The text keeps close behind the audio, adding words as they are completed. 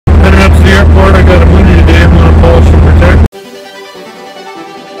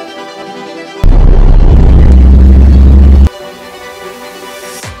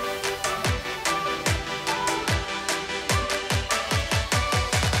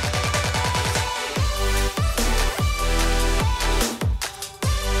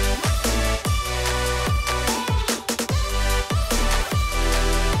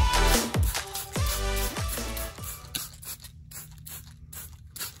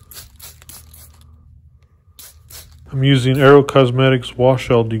I'm using Aero Cosmetics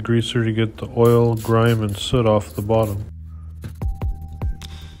wash-out degreaser to get the oil, grime, and soot off the bottom.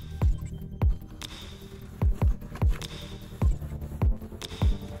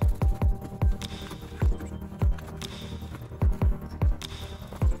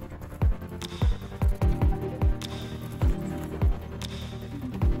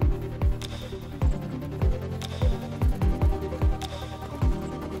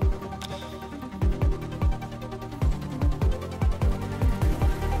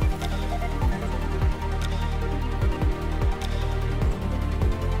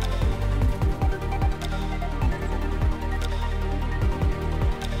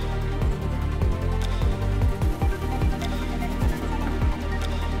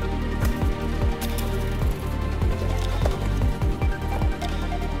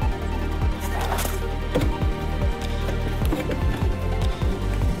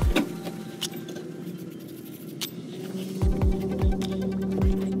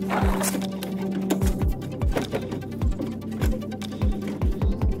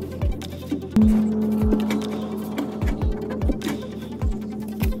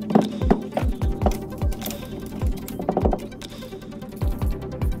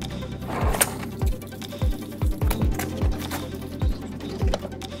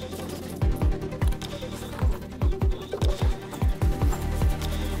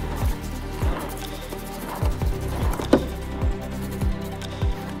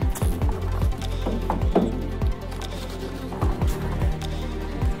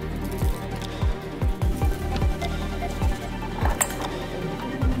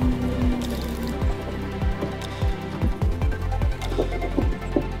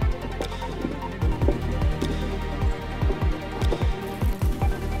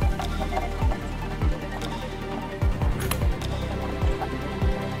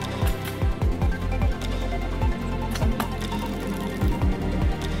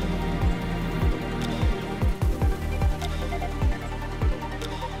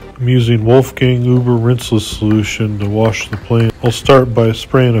 I'm using Wolfgang Uber rinseless solution to wash the plane. I'll start by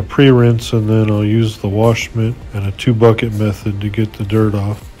spraying a pre-rinse, and then I'll use the wash mitt and a 2-bucket method to get the dirt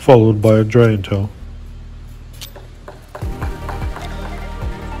off, followed by a drying towel.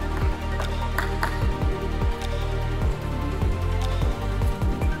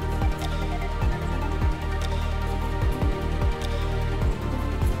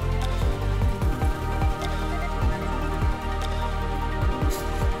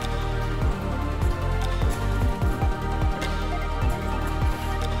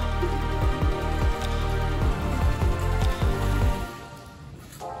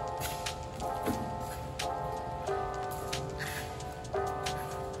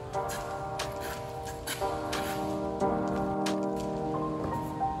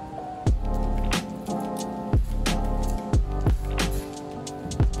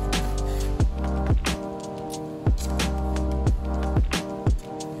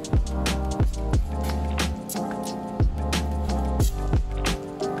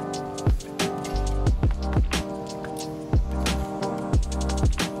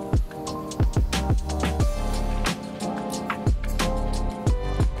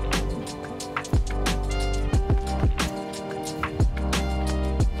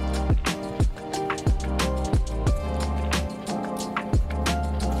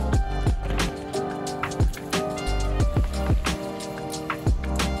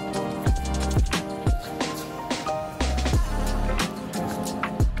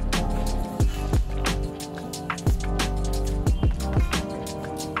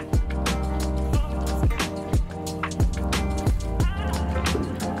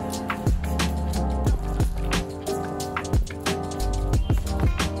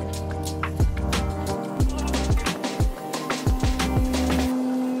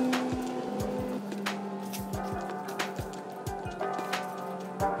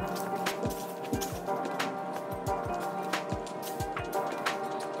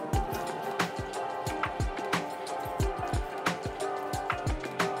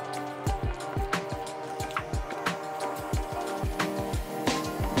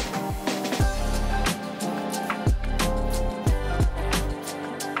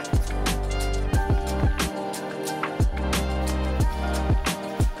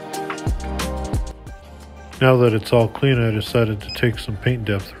 Now that it's all clean, I decided to take some paint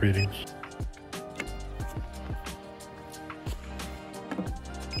depth readings.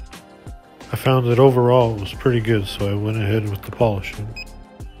 I found that overall it was pretty good, so I went ahead with the polishing.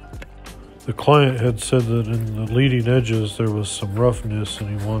 The client had said that in the leading edges there was some roughness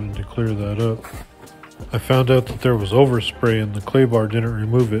and he wanted to clear that up. I found out that there was overspray and the clay bar didn't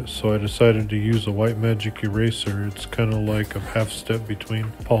remove it, so I decided to use a white magic eraser. It's kind of like a half step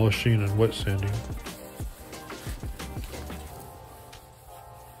between polishing and wet sanding.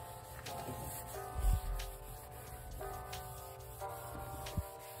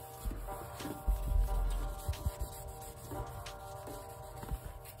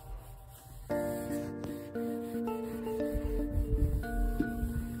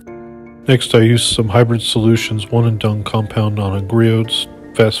 Next, I used some Hybrid Solutions 1 and Done compound on a Griot's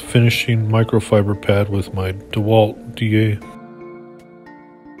fast finishing microfiber pad with my DeWalt DA.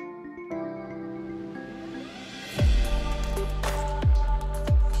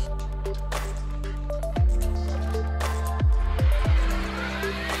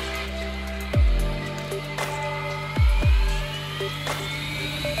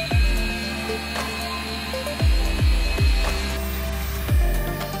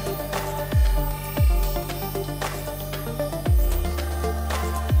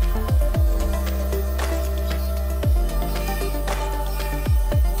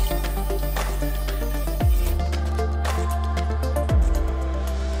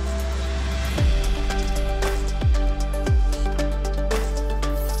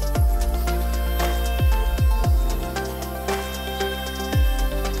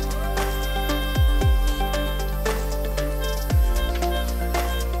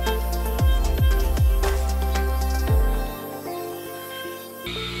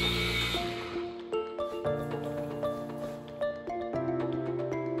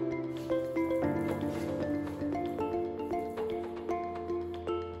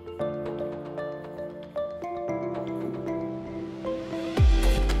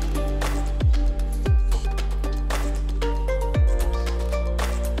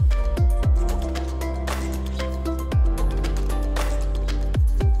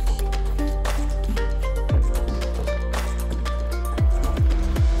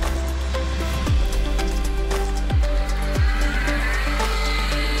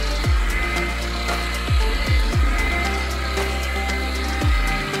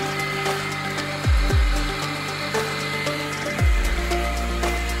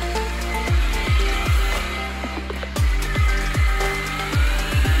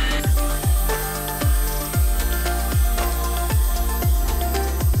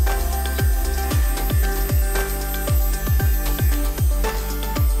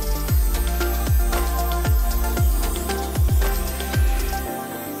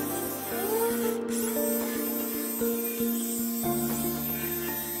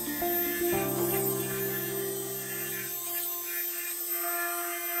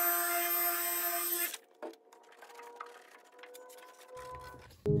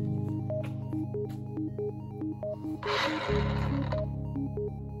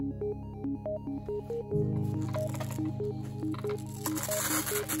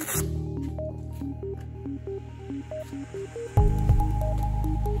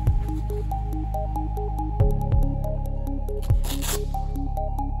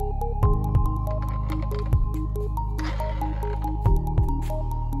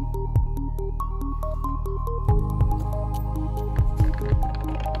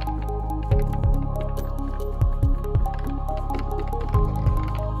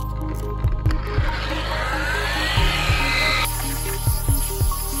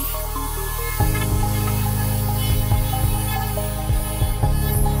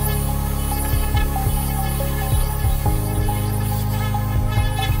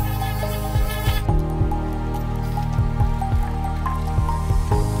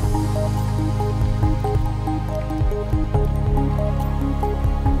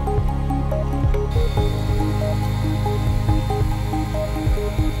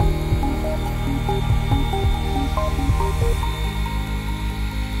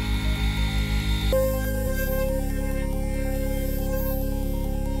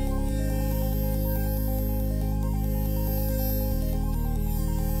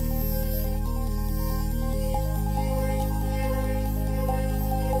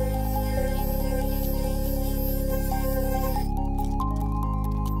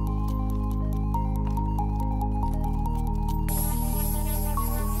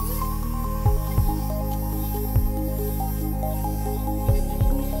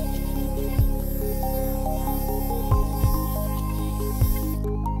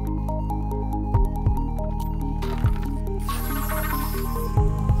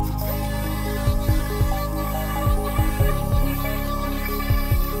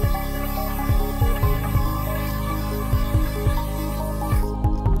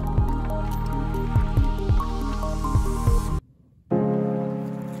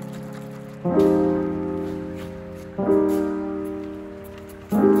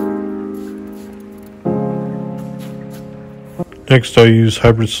 Next, I use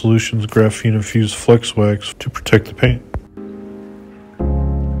Hybrid Solutions Graphene Infused Flex Wax to protect the paint.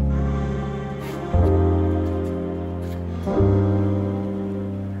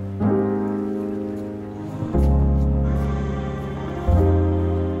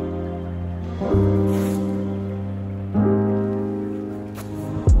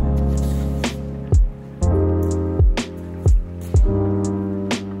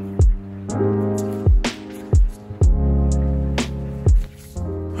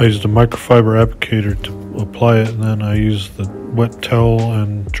 I used a microfiber applicator to apply it, and then I used the wet towel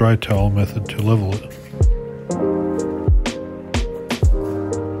and dry towel method to level it.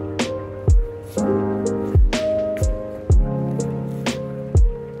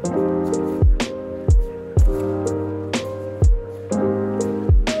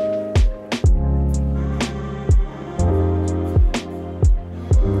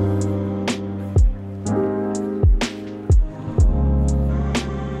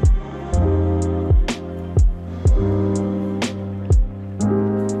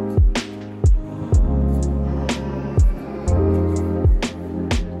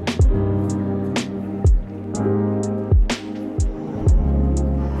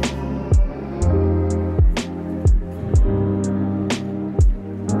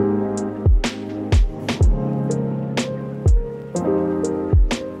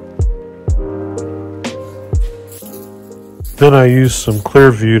 Then I used some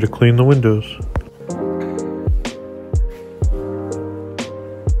Clearview to clean the windows.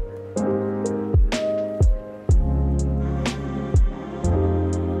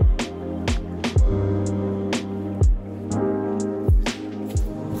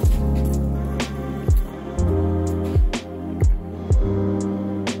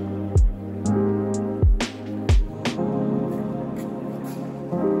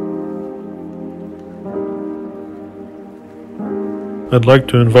 I'd like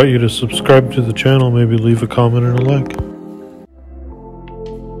to invite you to subscribe to the channel, maybe leave a comment and a like.